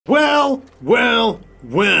Well.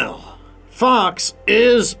 Fox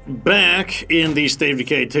is back in the State of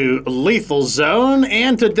Decay 2 Lethal Zone,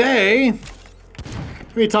 and today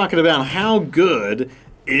we'll be talking about how good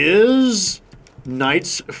is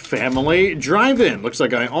Knight's Family Drive-In. Looks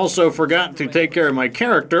like I also forgot to take care of my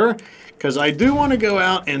character, because I do want to go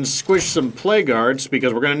out and squish some play guards,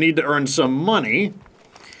 because we're going to need to earn some money.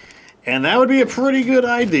 And that would be a pretty good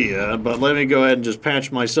idea, but let me go ahead and just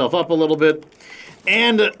patch myself up a little bit.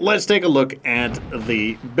 And let's take a look at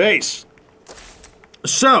the base.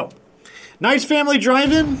 So, Knight's Family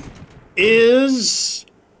Drive-In is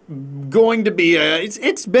going to be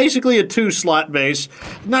it's basically a 2-slot base.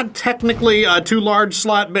 Not technically a 2-large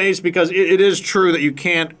slot base, because it is true that you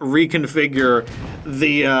can't reconfigure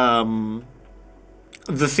the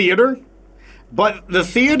theater. But the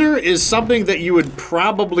theater is something that you would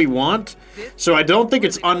probably want, so I don't think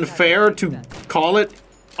it's unfair to call it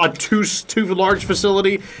a too large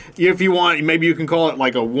facility. If you want, maybe you can call it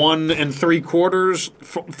like a 1 3/4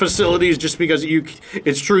 facilities, just because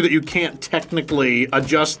it's true that you can't technically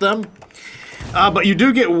adjust them. But you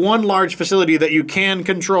do get 1 large facility that you can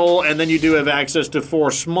control, and then you do have access to 4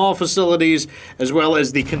 small facilities, as well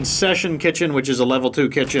as the concession kitchen, which is a level 2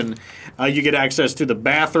 kitchen. You get access to the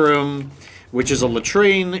bathroom, which is a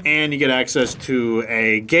latrine, and you get access to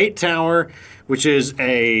a gate tower, which is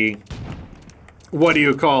a, what do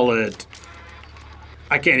you call it?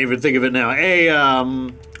 I can't even think of it now.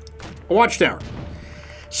 A watchtower.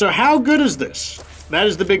 So how good is this? That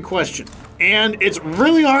is the big question. And it's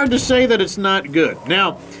really hard to say that it's not good.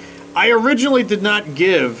 Now, I originally did not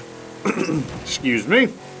give, excuse me,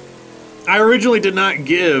 I originally did not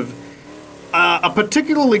give a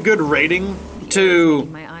particularly good rating to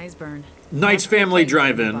my eyes burn. Knight's Family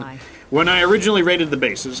Drive-In when I originally rated the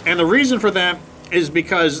bases. And the reason for that is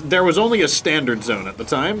because there was only a standard zone at the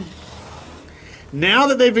time. Now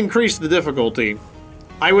that they've increased the difficulty,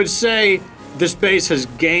 I would say this base has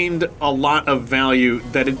gained a lot of value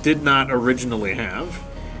that it did not originally have.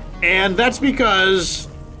 And that's because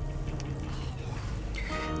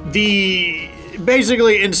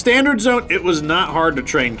basically in standard zone, it was not hard to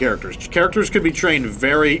train characters. Characters could be trained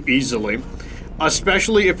very easily,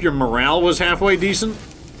 especially if your morale was halfway decent.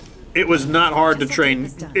 It was not hard to train.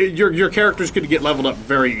 Your characters could get leveled up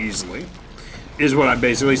very easily, is what I'm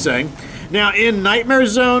basically saying. Now, in Nightmare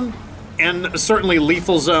Zone, and certainly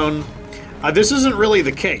Lethal Zone, this isn't really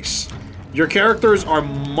the case. Your characters are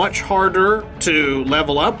much harder to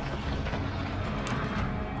level up.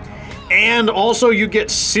 And also, you get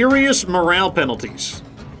serious morale penalties.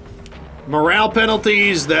 Morale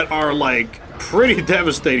penalties that are, like, pretty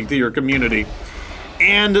devastating to your community.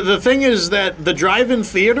 And the thing is that the drive-in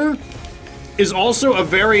theater is also a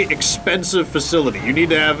very expensive facility. You need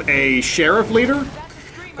to have a sheriff leader.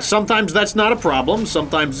 Sometimes that's not a problem.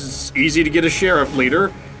 Sometimes it's easy to get a sheriff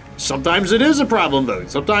leader. Sometimes it is a problem, though.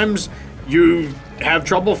 Sometimes you have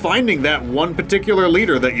trouble finding that one particular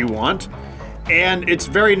leader that you want. And it's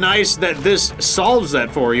very nice that this solves that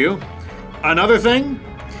for you. Another thing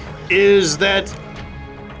is that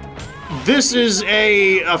this is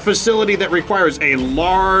a facility that requires a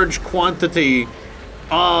large quantity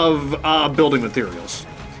of building materials.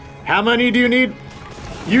 How many do you need?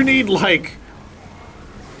 You need like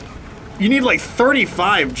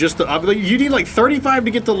 35 just to upgrade. You need like 35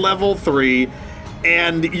 to get to level 3,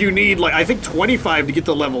 and you need like, I think 25 to get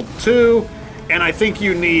to level 2, and I think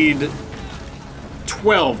you need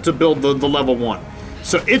 12 to build the level 1.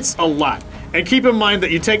 So it's a lot. And keep in mind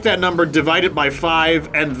that you take that number, divide it by 5,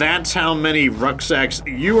 and that's how many rucksacks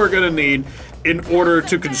you are going to need in order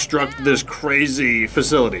to construct this crazy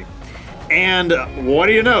facility. And what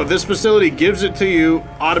do you know? This facility gives it to you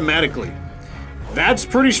automatically. That's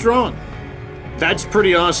pretty strong. That's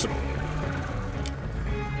pretty awesome.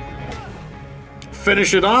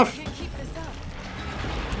 Finish it off.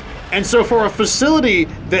 And so for a facility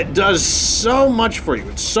that does so much for you,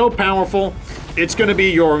 it's so powerful, it's going to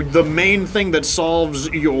be the main thing that solves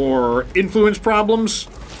your influence problems,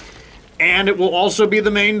 and it will also be the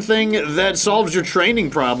main thing that solves your training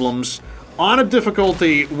problems on a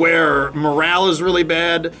difficulty where morale is really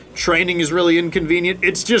bad, training is really inconvenient.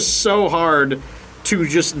 It's just so hard to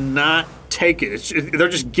just not take it. They're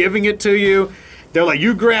just giving it to you. They're like,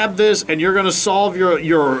 you grab this and you're going to solve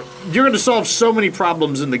you're going to solve so many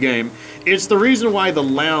problems in the game. It's the reason why the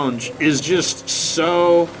lounge is just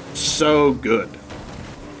so good.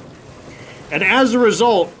 And as a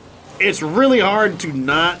result, it's really hard to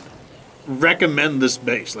not recommend this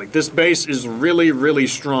base. Like, this base is really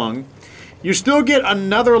strong. You still get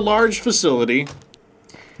another large facility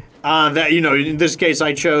that, you know, in this case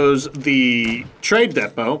I chose the trade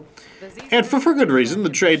depot. And for good reason. The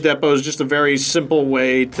trade depot is just a very simple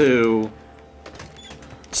way to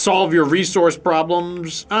solve your resource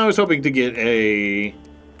problems. I was hoping to get a...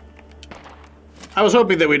 I was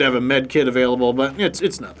hoping that we'd have a med kit available, but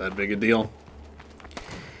it's not that big a deal.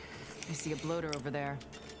 I see a bloater over there.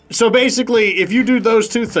 So basically, if you do those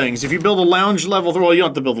two things, if you build a lounge level 3, well, you don't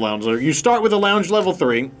have to build a lounge level. You start with a lounge level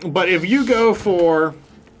 3, but if you go for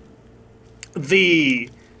the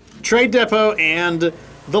trade depot and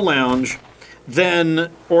the lounge,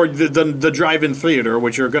 then, or the drive-in theater,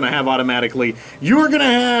 which you're going to have automatically, you are going to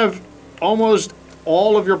have almost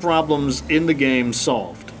all of your problems in the game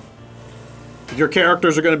solved. Your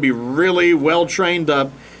characters are going to be really well trained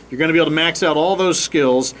up. You're going to be able to max out all those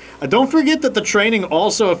skills. Don't forget that the training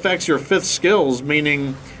also affects your 5th skills,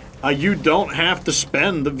 meaning you don't have to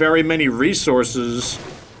spend very many resources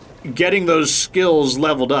getting those skills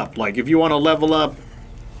leveled up. Like, if you want to level up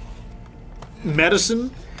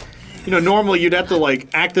medicine, you know, normally you'd have to, like,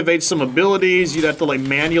 activate some abilities. You'd have to, like,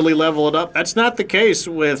 manually level it up. That's not the case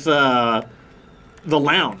with the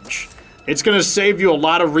lounge. It's going to save you a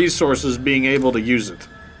lot of resources being able to use it.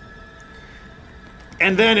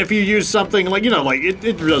 And then if you use something like, you know, like,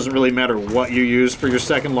 it doesn't really matter what you use for your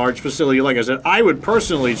second large facility. Like I said, I would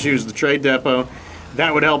personally choose the trade depot.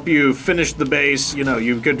 That would help you finish the base. You know,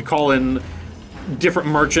 you could call in different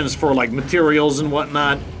merchants for, like, materials and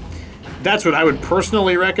whatnot. That's what I would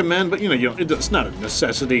personally recommend, but, you know, it's not a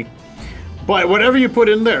necessity. But whatever you put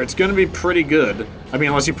in there, it's going to be pretty good. I mean,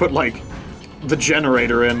 unless you put, like, the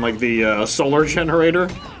generator in, like the solar generator.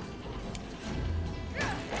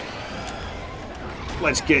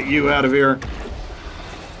 Let's get you out of here.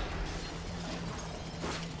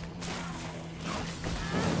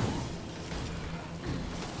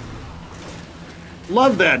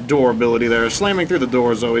 Love that door ability there. Slamming through the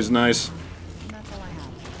door is always nice. That's all I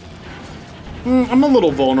have. I'm a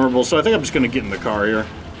little vulnerable, so I think I'm just going to get in the car here.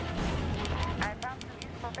 I found some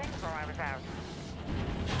useful things while I was out.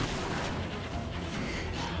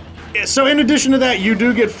 So in addition to that, you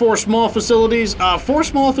do get 4 small facilities. 4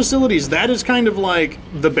 small facilities, that is kind of like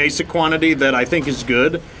the basic quantity that I think is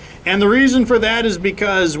good. And the reason for that is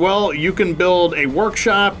because, well, you can build a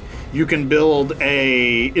workshop, you can build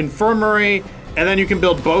a infirmary, and then you can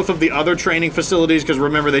build both of the other training facilities, because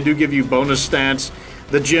remember, they do give you bonus stats.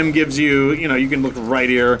 The gym gives you, you know, you can look right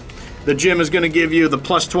here. The gym is going to give you the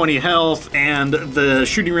plus 20 health, and the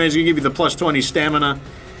shooting range is going to give you the plus 20 stamina.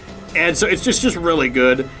 And so it's just really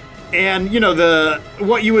good. And, you know,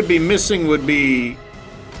 what you would be missing would be...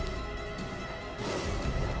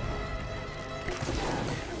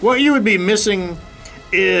 What you would be missing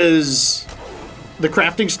is the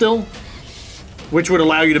crafting still, which would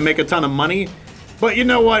allow you to make a ton of money. But you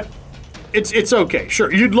know what? It's okay. Sure,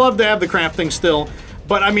 you'd love to have the crafting still,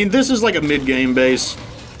 but I mean, this is like a mid-game base.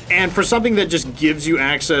 And for something that just gives you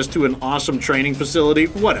access to an awesome training facility,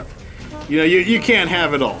 whatever. You know, you can't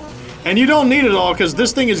have it all. And you don't need it all, because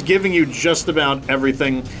this thing is giving you just about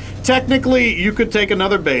everything. Technically, you could take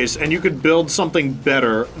another base and you could build something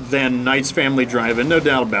better than Knight's Family Drive-In, no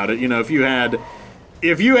doubt about it. You know, if you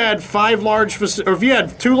had 5 large, or if you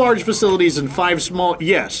had 2 large facilities and 5 small,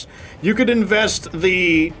 yes, you could invest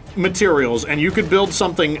the materials and you could build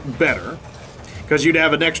something better, because you'd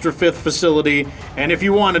have an extra 5th facility. And if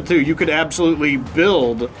you wanted to, you could absolutely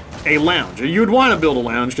build a lounge. You'd want to build a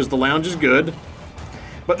lounge because the lounge is good.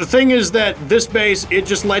 But the thing is that this base, it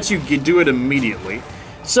just lets you do it immediately.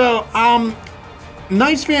 So,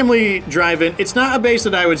 Knight's Family Drive-In, it's not a base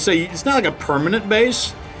that I would say, it's not like a permanent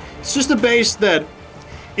base. It's just a base that,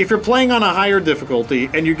 if you're playing on a higher difficulty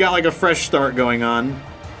and you got like a fresh start going on,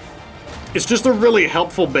 it's just a really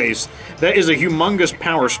helpful base that is a humongous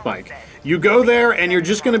power spike. You go there and you're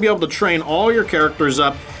just going to be able to train all your characters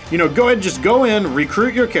up. You know, go ahead, just go in,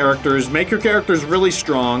 recruit your characters, make your characters really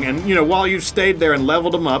strong, and, you know, while you've stayed there and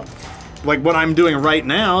leveled them up, like what I'm doing right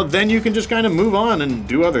now, then you can just kind of move on and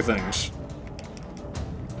do other things.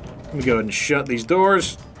 Let me go ahead and shut these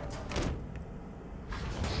doors.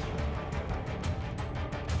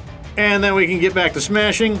 And then we can get back to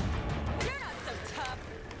smashing.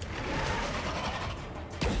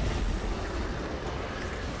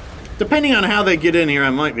 Depending on how they get in here, I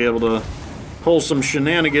might be able to pull some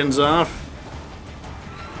shenanigans off.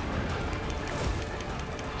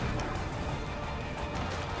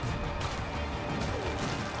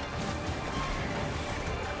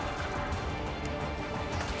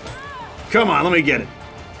 Come on, let me get it.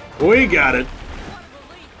 We got it.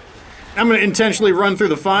 I'm going to intentionally run through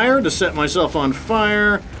the fire to set myself on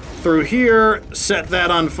fire. Through here, set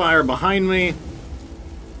that on fire behind me.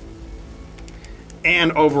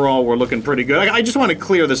 And overall, we're looking pretty good. I just want to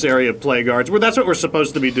clear this area of plague guards. That's what we're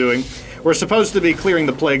supposed to be doing. We're supposed to be clearing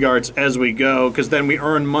the plague guards as we go, because then we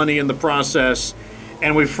earn money in the process,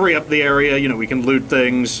 and we free up the area. You know, we can loot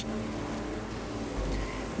things.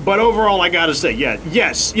 But overall, I gotta say,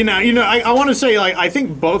 yes. I want to say, like, I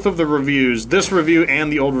think both of the reviews, this review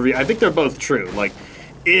and the old review, I think they're both true. Like,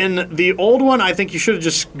 in the old one, I think you should have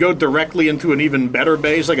just go directly into an even better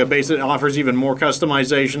base, like a base that offers even more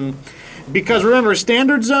customization. Because remember,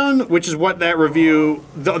 Standard Zone, which is what that review,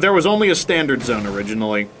 there was only a Standard Zone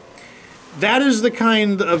originally. That is the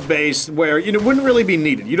kind of base where, it wouldn't really be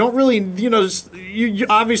needed. You don't really,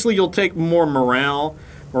 obviously you'll take more morale.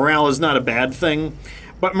 Morale is not a bad thing.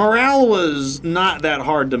 But morale was not that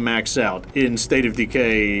hard to max out in State of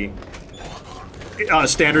Decay,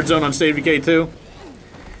 Standard Zone on State of Decay 2.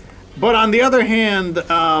 But on the other hand,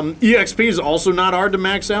 EXP is also not hard to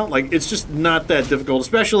max out. Like, it's just not that difficult,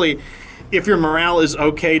 especially if your morale is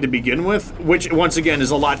okay to begin with, which, once again,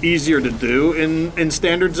 is a lot easier to do in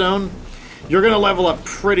Standard Zone. You're going to level up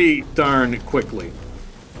pretty darn quickly.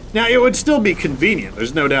 Now, it would still be convenient.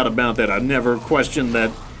 There's no doubt about that. I've never questioned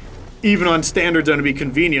that even on Standard Zone to be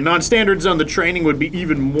convenient. On Standard Zone, the training would be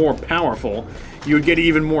even more powerful. You would get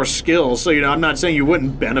even more skills. So, I'm not saying you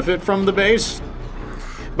wouldn't benefit from the base.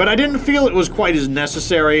 But I didn't feel it was quite as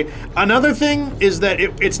necessary. Another thing is that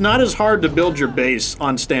it's not as hard to build your base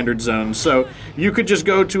on Standard Zone, so you could just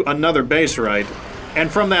go to another base, right? And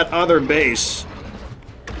from that other base,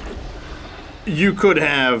 you could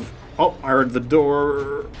have... Oh, I heard the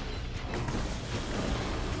door.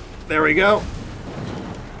 There we go.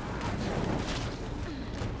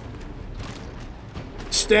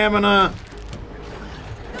 Stamina.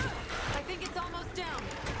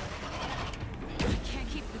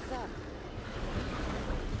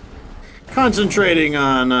 Concentrating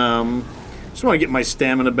on, just want to get my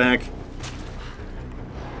stamina back.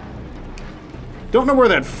 Don't know where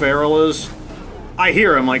that feral is. I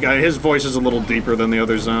hear him, like, his voice is a little deeper than the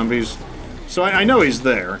other zombies. So I know he's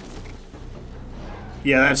there.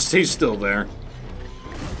 Yeah, he's still there.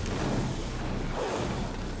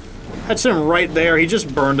 That's him right there. He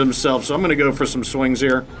just burned himself, so I'm gonna go for some swings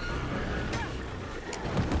here.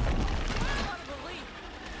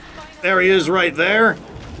 There he is right there.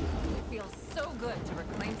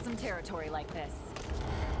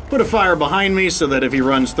 Put a fire behind me so that if he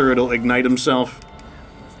runs through, it'll ignite himself.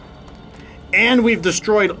 And we've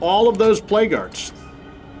destroyed all of those plague guards.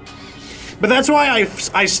 But that's why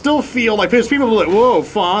I still feel like, because people are like, whoa,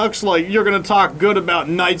 Fox, like, you're going to talk good about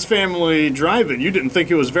Knight's Family Drive-In. You didn't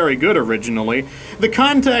think it was very good originally. The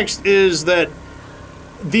context is that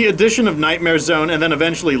the addition of Nightmare Zone and then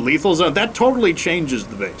eventually Lethal Zone, that totally changes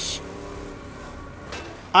the base.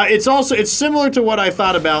 It's similar to what I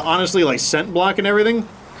thought about, honestly, like Scent Block and everything.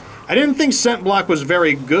 I didn't think Scent Block was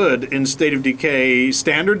very good in State of Decay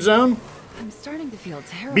Standard Zone. I'm starting to feel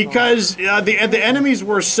terrible. Because the enemies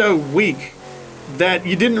were so weak that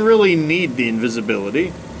you didn't really need the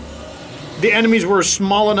invisibility. The enemies were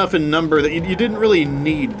small enough in number that you didn't really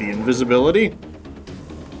need the invisibility.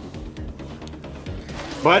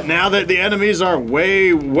 But now that the enemies are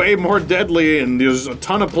way, way more deadly and there's a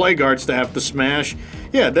ton of plague guards to have to smash,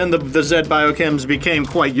 yeah, then the Z biochems became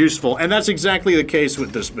quite useful. And that's exactly the case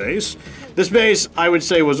with this base. This base, I would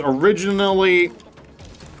say, was originally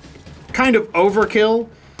kind of overkill,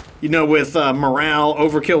 with morale,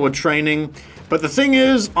 overkill with training. But the thing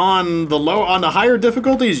is, on the higher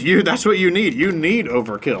difficulties, that's what you need. You need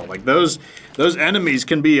overkill. Like those enemies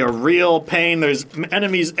can be a real pain. There's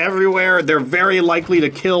enemies everywhere. They're very likely to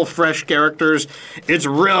kill fresh characters. It's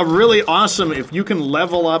really awesome if you can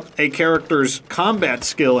level up a character's combat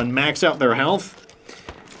skill and max out their health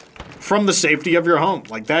from the safety of your home.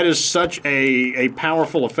 Like that is such a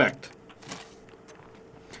powerful effect.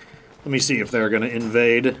 Let me see if they're going to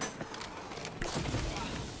invade.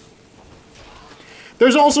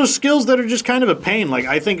 There's also skills that are just kind of a pain. Like,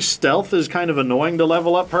 I think stealth is kind of annoying to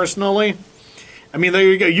level up, personally. I mean, there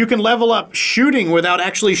you go. You can level up shooting without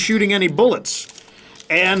actually shooting any bullets.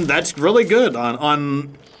 And that's really good.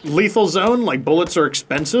 On Lethal Zone, like, bullets are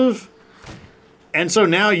expensive. And so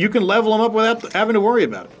now you can level them up without having to worry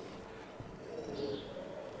about it.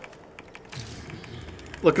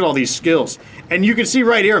 Look at all these skills. And you can see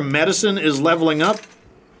right here, medicine is leveling up.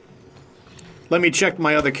 Let me check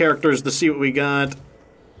my other characters to see what we got.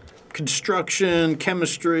 Construction,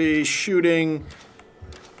 chemistry, shooting.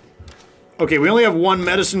 Okay, we only have one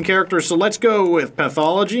medicine character, so let's go with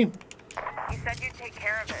pathology. You said you'd take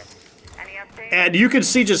care of it. Any updates? And you can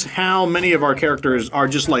see just how many of our characters are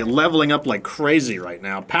just like leveling up like crazy right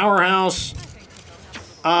now. Powerhouse,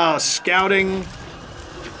 scouting,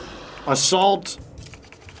 assault.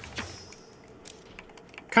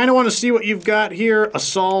 Kind of want to see what you've got here.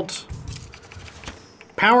 Assault,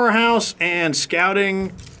 powerhouse, and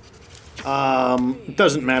scouting. It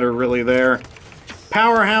doesn't matter really there.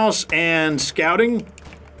 Powerhouse and scouting.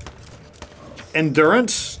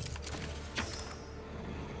 Endurance.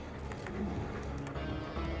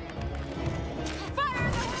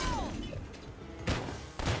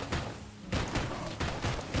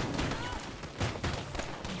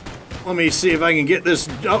 Let me see if I can get this.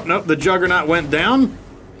 Oh, nope, the Juggernaut went down.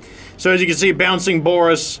 So as you can see, Bouncing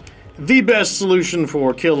Boris, the best solution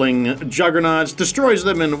for killing Juggernauts. Destroys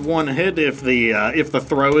them in one hit if the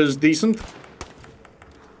throw is decent.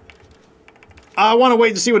 I want to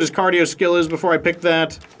wait to see what his cardio skill is before I pick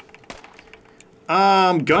that.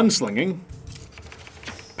 Gunslinging.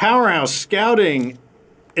 Powerhouse, scouting,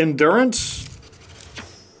 endurance.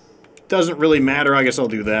 Doesn't really matter, I guess I'll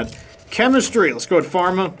do that. Chemistry, let's go with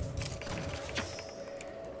pharma.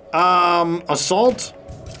 Assault.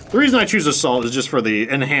 The reason I choose assault is just for the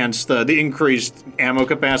enhanced, the increased ammo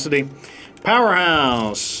capacity.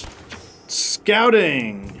 Powerhouse.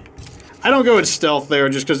 Scouting. I don't go with stealth there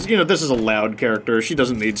just because, you know, this is a loud character. She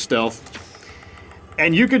doesn't need stealth.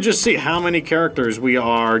 And you could just see how many characters we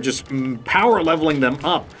are just power leveling them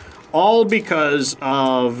up. All because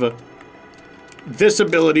of this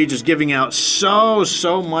ability just giving out so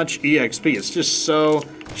much EXP. It's just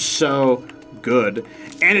so good.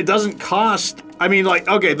 And it doesn't cost, I mean, like,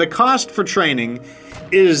 okay, the cost for training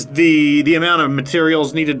is the amount of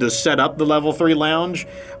materials needed to set up the level 3 lounge.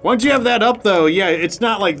 Once you have that up, though, yeah, it's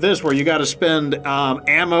not like this where you got to spend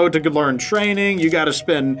ammo to learn training, you got to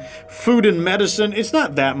spend food and medicine. It's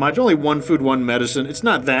not that much, only 1 food, 1 medicine. It's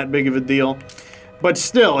not that big of a deal. But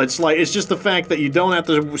still, it's like, it's just the fact that you don't have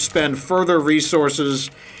to spend further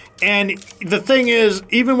resources. And the thing is,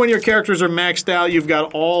 even when your characters are maxed out, you've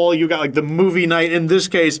got like the movie night. In this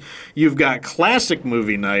case, you've got classic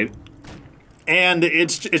movie night. And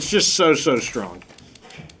it's just so strong.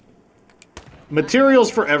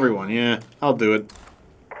 Materials for everyone. Yeah, I'll do it.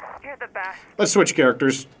 You're the best. Let's switch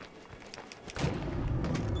characters.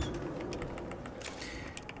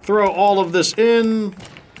 Throw all of this in.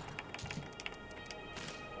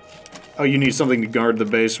 Oh, you need something to guard the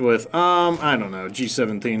base with. I don't know,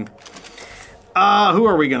 G17. Who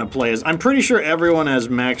are we gonna play as? I'm pretty sure everyone has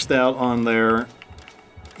maxed out on their...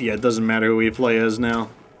 Yeah, it doesn't matter who we play as now.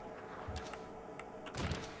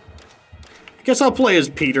 I guess I'll play as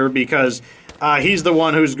Peter because he's the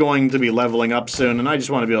one who's going to be leveling up soon, and I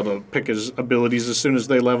just want to be able to pick his abilities as soon as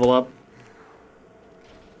they level up.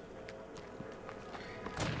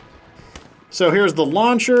 So here's the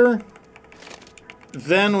launcher.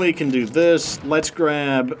 Then we can do this. Let's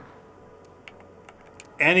grab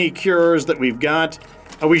any cures that we've got.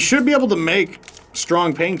 We should be able to make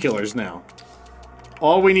strong painkillers now.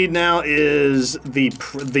 All we need now is the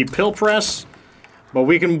pill press, but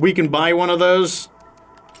we can buy one of those.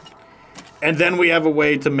 And then we have a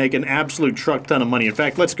way to make an absolute truck ton of money. In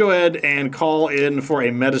fact, let's go ahead and call in for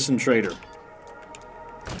a medicine trader.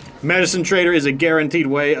 Medicine trader is a guaranteed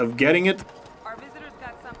way of getting it.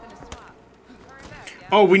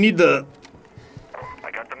 Oh, we need the...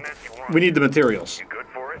 I got the mess you want. We need the materials. You good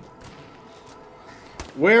for it?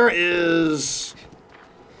 Where is...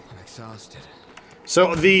 I'm exhausted.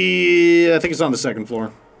 So the... I think it's on the second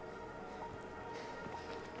floor.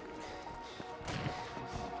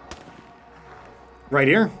 Right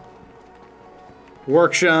here.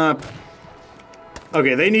 Workshop.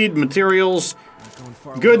 Okay, they need materials.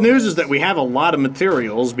 Good news is that we have a lot of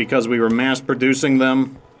materials because we were mass producing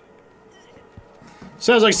them.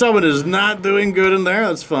 Sounds like someone is not doing good in there.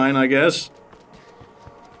 That's fine, I guess.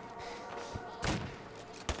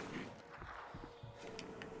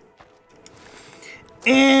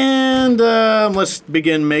 And let's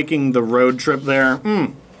begin making the road trip there.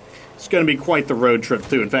 It's going to be quite the road trip,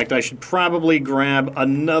 too. In fact, I should probably grab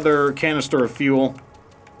another canister of fuel.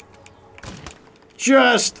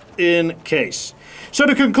 Just in case. So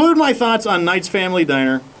to conclude my thoughts on Knight's Family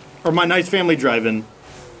Diner, or my Knight's Family Drive-In.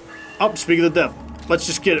 Oh, speak of the devil. Let's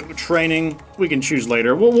just get it training. We can choose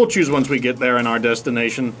later. We'll choose once we get there in our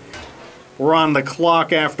destination. We're on the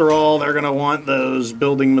clock after all. They're going to want those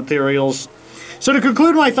building materials. So to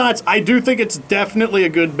conclude my thoughts, I do think it's definitely a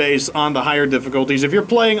good base on the higher difficulties. If you're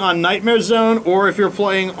playing on Nightmare Zone or if you're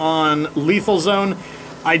playing on Lethal Zone,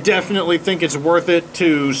 I definitely think it's worth it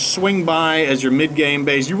to swing by as your mid-game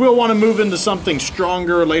base. You will want to move into something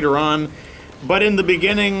stronger later on, but in the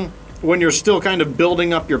beginning, when you're still kind of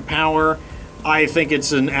building up your power, I think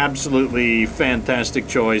it's an absolutely fantastic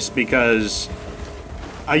choice because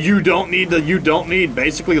You don't need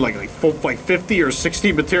basically like 50 or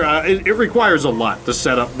 60 material. It requires a lot to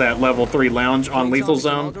set up that level 3 lounge on Lethal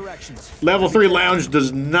Zone. Level 3 lounge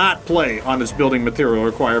does not play on its building material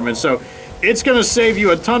requirements, so it's going to save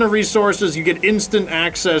you a ton of resources. You get instant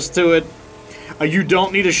access to it. You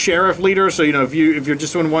don't need a sheriff leader, so you know if you're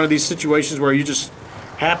just in one of these situations where you just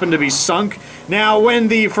happen to be sunk. Now, when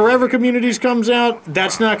the Forever Communities comes out,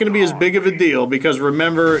 that's not going to be as big of a deal because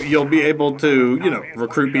remember, you'll be able to, you know,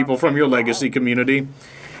 recruit people from your legacy community.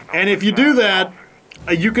 And if you do that,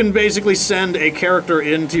 you can basically send a character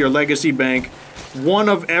into your legacy bank, one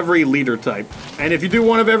of every leader type. And if you do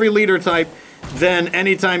one of every leader type, then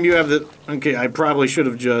anytime you have the... Okay, I probably should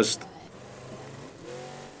have just...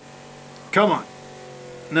 Come on.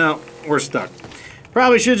 No, we're stuck.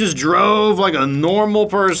 Probably should have just drove like a normal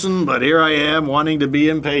person, but here I am wanting to be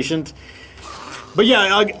impatient. But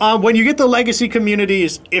yeah, when you get the legacy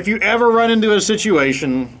communities, if you ever run into a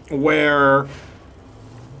situation where...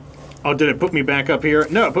 Oh, did it put me back up here?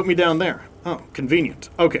 No, it put me down there. Oh, convenient.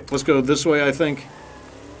 Okay, let's go this way, I think.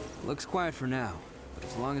 Looks quiet for now, but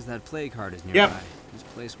as long as that plague heart is nearby, this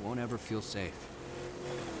place won't ever feel safe.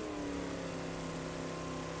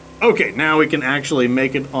 Okay, now we can actually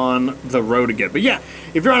make it on the road again. But yeah,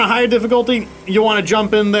 if you're on a higher difficulty, you want to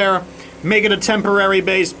jump in there, make it a temporary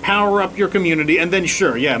base, power up your community, and then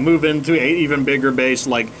sure, yeah, move into an even bigger base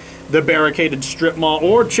like the barricaded strip mall,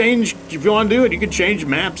 or change, if you want to do it, you can change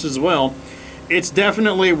maps as well. It's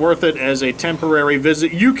definitely worth it as a temporary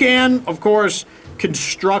visit. You can, of course,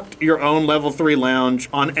 construct your own level 3 lounge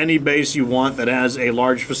on any base you want that has a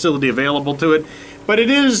large facility available to it. But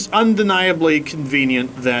it is undeniably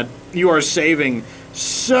convenient that you are saving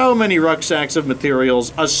so many rucksacks of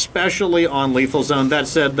materials, especially on Lethal Zone. That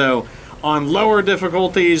said, though, on lower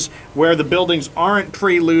difficulties where the buildings aren't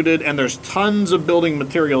pre-looted and there's tons of building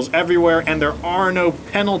materials everywhere and there are no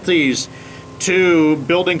penalties to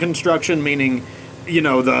building construction, meaning, you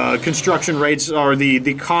know, the construction rates or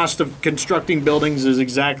the cost of constructing buildings is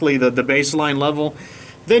exactly the baseline level,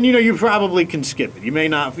 then, you know, you probably can skip it. You may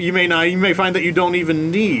find that you don't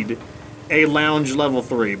even need a lounge level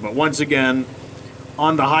 3. But once again,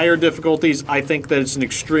 on the higher difficulties, I think that it's an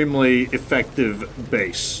extremely effective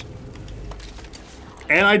base.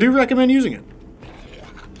 And I do recommend using it.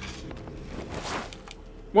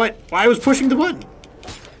 What? I was pushing the button.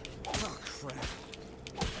 Oh, crap.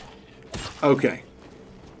 Okay.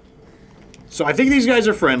 So I think these guys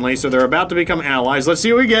are friendly, so they're about to become allies. Let's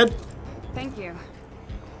see what we get. Thank you.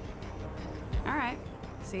 All right.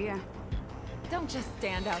 See ya. Don't just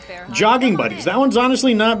stand out there, huh? Jogging buddies. That one's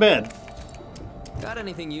honestly not bad. Got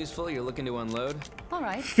anything useful you're looking to unload? All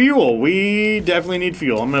right. Fuel. We definitely need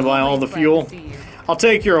fuel. I'm going to buy all the Glad to fuel. see you. I'll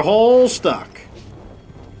take your whole stock.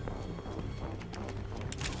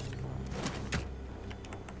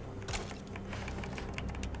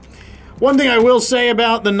 One thing I will say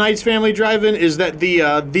about the Knights Family Drive-In is that the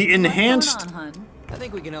enhanced... What's going on, hun? I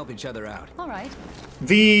think we can help each other out. All right.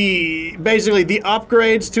 Basically, the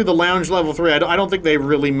upgrades to the lounge level 3, I don't think they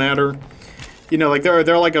really matter. You know, like,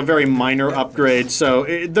 they're like a very minor upgrade, so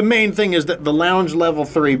the main thing is that the lounge level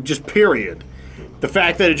 3, just period. The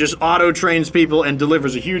fact that it just auto-trains people and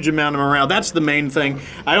delivers a huge amount of morale, that's the main thing.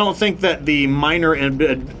 I don't think that the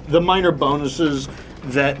minor bonuses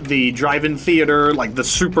that the drive-in theater, like the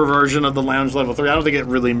super version of the lounge level 3, I don't think it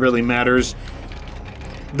really matters.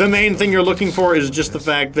 The main thing you're looking for is just the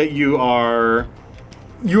fact that you are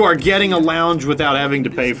getting a lounge without having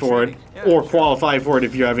to pay for it or qualify for it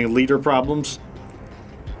if you're having leader problems.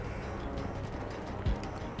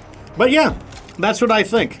 But yeah, that's what I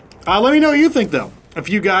think. Let me know what you think, though. If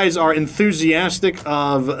you guys are enthusiastic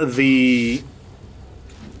of the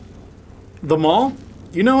mall.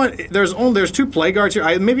 You know what? There's 2 plague guards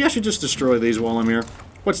here. Maybe I should just destroy these while I'm here.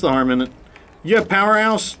 What's the harm in it? You have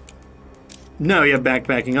powerhouse? No, you have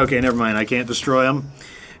backpacking. Okay, never mind. I can't destroy them.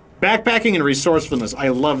 Backpacking and resourcefulness. I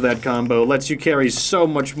love that combo. Lets you carry so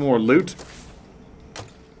much more loot.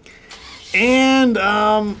 And,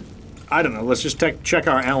 I don't know. Let's just check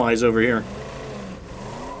our allies over here.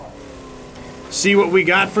 See what we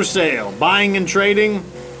got for sale. Buying and trading.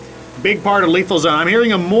 Big part of Lethal Zone. I'm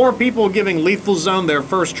hearing of more people giving Lethal Zone their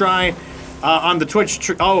first try on the Twitch.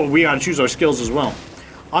 Oh, we gotta choose our skills as well.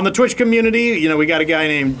 On the Twitch community, you know, we got a guy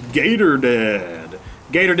named Gator Dad.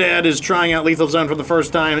 Gator Dad is trying out Lethal Zone for the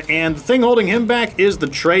first time, and the thing holding him back is the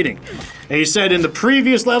trading. And he said in the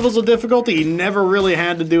previous levels of difficulty, he never really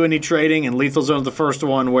had to do any trading, and Lethal Zone's the first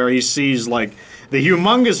one where he sees, like, the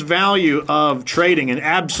humongous value of trading, and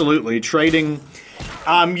absolutely, trading...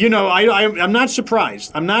 you know, I'm not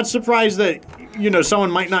surprised. I'm not surprised that you know,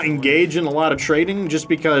 someone might not engage in a lot of trading just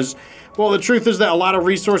because, well, the truth is that a lot of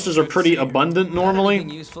resources are pretty abundant normally.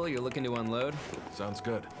 Anything useful you're looking to unload? Sounds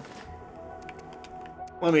good.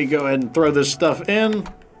 Let me go ahead and throw this stuff in.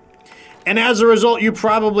 And as a result, you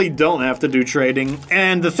probably don't have to do trading.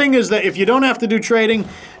 And the thing is that if you don't have to do trading,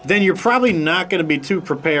 then you're probably not going to be too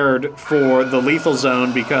prepared for the lethal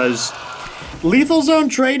zone, because lethal zone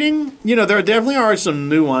trading, you know, there definitely are some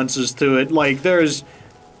nuances to it. Like, there's...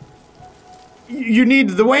 You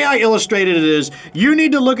need, the way I illustrated it is, you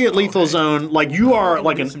need to look at lethal zone like you are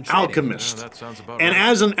like an alchemist. Yeah, that sounds about And right.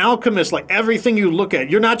 as an alchemist, like everything you look at,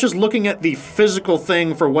 you're not just looking at the physical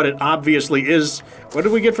thing for what it obviously is. What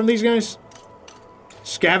did we get from these guys?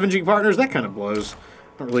 Scavenging partners? That kind of blows.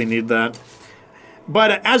 Don't really need that.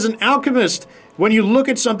 But as an alchemist, when you look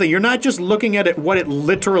at something, you're not just looking at it what it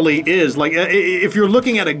literally is. Like, if you're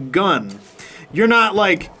looking at a gun, you're not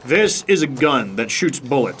like, this is a gun that shoots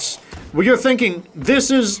bullets. Well, you're thinking,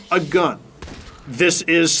 this is a gun. This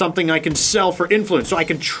is something I can sell for influence. So I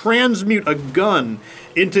can transmute a gun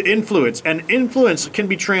into influence. And influence can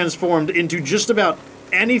be transformed into just about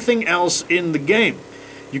anything else in the game.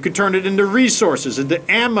 You could turn it into resources, into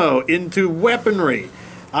ammo, into weaponry,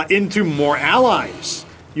 into more allies.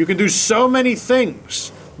 You can do so many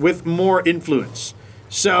things with more influence.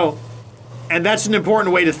 So, and that's an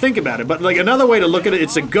important way to think about it. But like another way to look at it,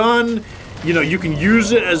 it's a gun. You know, you can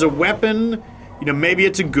use it as a weapon. You know, maybe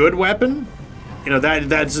it's a good weapon. You know,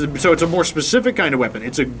 so it's a more specific kind of weapon.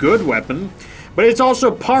 It's a good weapon, but it's also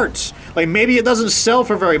parts. Like maybe it doesn't sell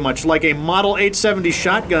for very much. Like a Model 870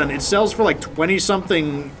 shotgun, it sells for like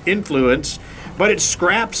 20-something influence, but it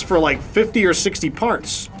scraps for like 50 or 60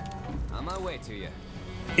 parts. On my way to you.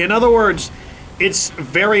 In other words, it's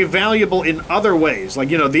very valuable in other ways. Like,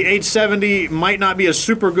 you know, the 870 might not be a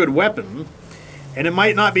super good weapon, and it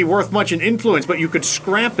might not be worth much in influence, but you could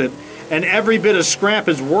scrap it, and every bit of scrap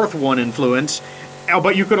is worth 1 influence,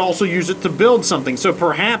 but you could also use it to build something. So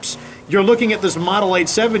perhaps you're looking at this Model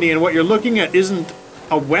 870, and what you're looking at isn't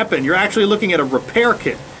a weapon. You're actually looking at a repair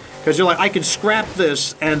kit, because you're like, I can scrap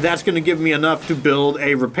this, and that's going to give me enough to build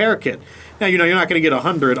a repair kit. Now, you know, you're not going to get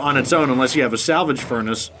 100 on its own unless you have a salvage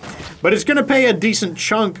furnace, but it's going to pay a decent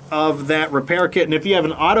chunk of that repair kit, and if you have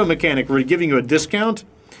an auto mechanic where it's giving you a discount,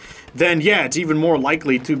 then yeah, it's even more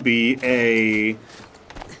likely to be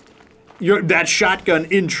that shotgun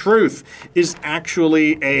in truth is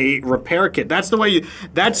actually a repair kit. That's the way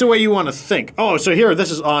you want to think. Oh, so here, this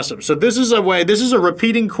is awesome. So this is a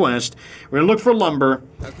repeating quest. We're gonna look for lumber.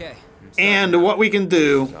 Okay. And what we can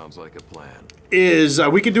do Sounds like a plan. is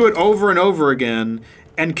we can do it over and over again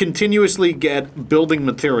and continuously get building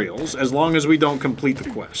materials as long as we don't complete the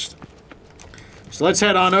quest. So let's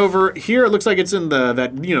head on over here. It looks like it's in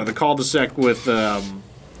the cul-de-sac with,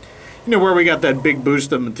 where we got that big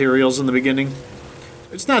boost of materials in the beginning.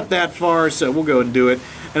 It's not that far, so we'll go and do it.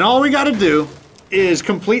 And all we got to do is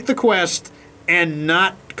complete the quest and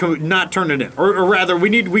not turn it in, or rather, we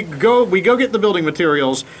go get the building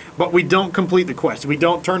materials, but we don't complete the quest. We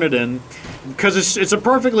don't turn it in because it's a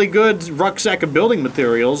perfectly good rucksack of building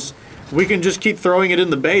materials. We can just keep throwing it in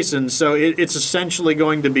the base, and so it's essentially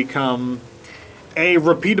going to become a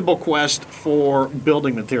repeatable quest for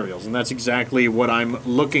building materials, and that's exactly what I'm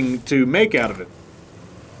looking to make out of it.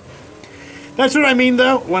 That's what I mean,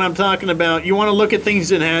 though, when I'm talking about you want to look at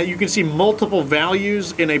things in how you can see multiple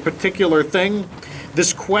values in a particular thing.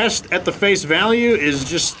 This quest at the face value is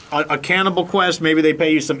just a cannibal quest. Maybe they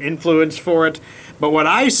pay you some influence for it. But what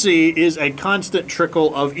I see is a constant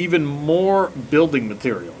trickle of even more building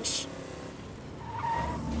materials.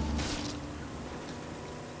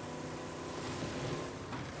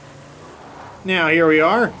 Now, here we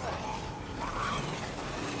are.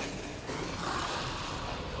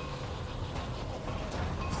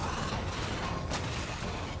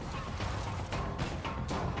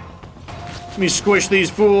 Let me squish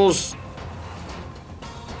these fools.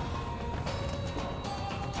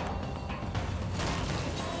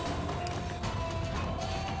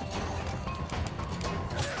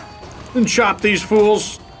 And chop these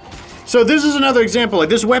fools. So this is another example. Like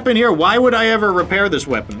this weapon here, why would I ever repair this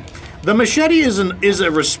weapon? The machete is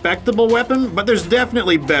a respectable weapon, but there's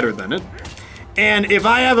definitely better than it. And if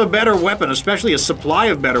I have a better weapon, especially a supply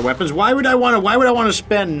of better weapons, why would I want to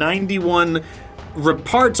spend 91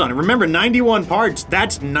 parts on it? Remember, 91 parts,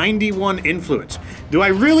 that's 91 influence. Do I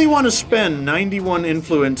really want to spend 91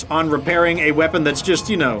 influence on repairing a weapon that's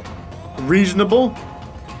just, reasonable?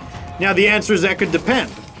 Now, the answer is that could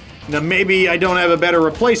depend. Now, maybe I don't have a better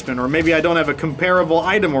replacement, or maybe I don't have a comparable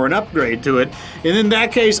item or an upgrade to it. And in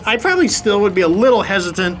that case, I probably still would be a little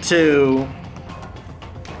hesitant to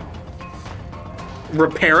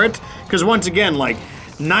repair it, Because once again, like,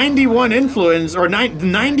 91 influence, or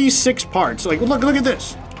 96 parts. Like, look at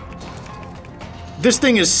this. This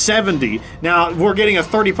thing is 70. Now, we're getting a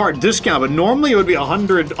 30-part discount, but normally it would be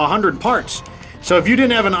 100 parts. So if you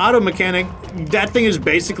didn't have an auto mechanic, that thing is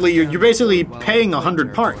basically, you're basically paying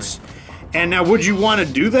 100 parts. And now, would you want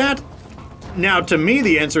to do that? Now, to me,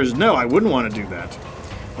 the answer is no, I wouldn't want to do that.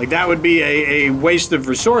 Like, that would be a waste of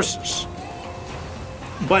resources.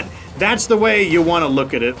 But that's the way you want to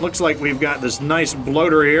look at it. Looks like we've got this nice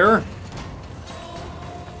bloater here.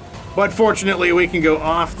 But fortunately, we can go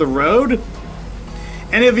off the road.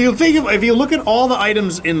 And if you look at all the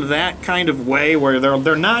items in that kind of way, where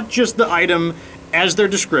they're not just the item as their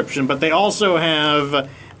description, but they also have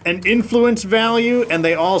an influence value, and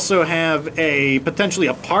they also have a potentially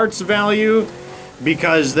a parts value,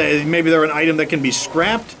 because maybe they're an item that can be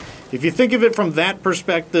scrapped. If you think of it from that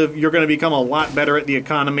perspective, you're going to become a lot better at the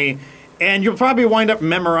economy, and you'll probably wind up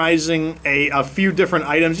memorizing a few different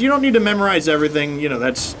items. You don't need to memorize everything. You know,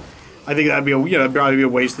 that's, I think that'd be that'd probably be a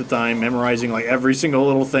waste of time memorizing like every single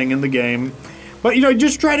little thing in the game. But you know,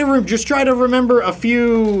 just try to remember a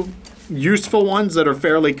few useful ones that are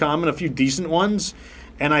fairly common, a few decent ones.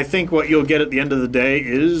 And I think what you'll get at the end of the day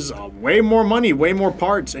is way more money, way more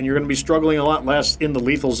parts, and you're going to be struggling a lot less in the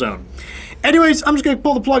lethal zone. Anyways, I'm just going to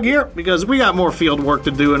pull the plug here because we got more field work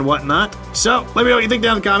to do and whatnot. So, let me know what you think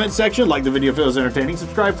down in the comment section. Like the video if it was entertaining.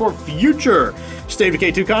 Subscribe for future State of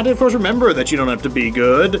Decay 2 content. Of course, remember that you don't have to be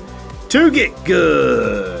good to get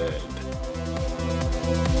good.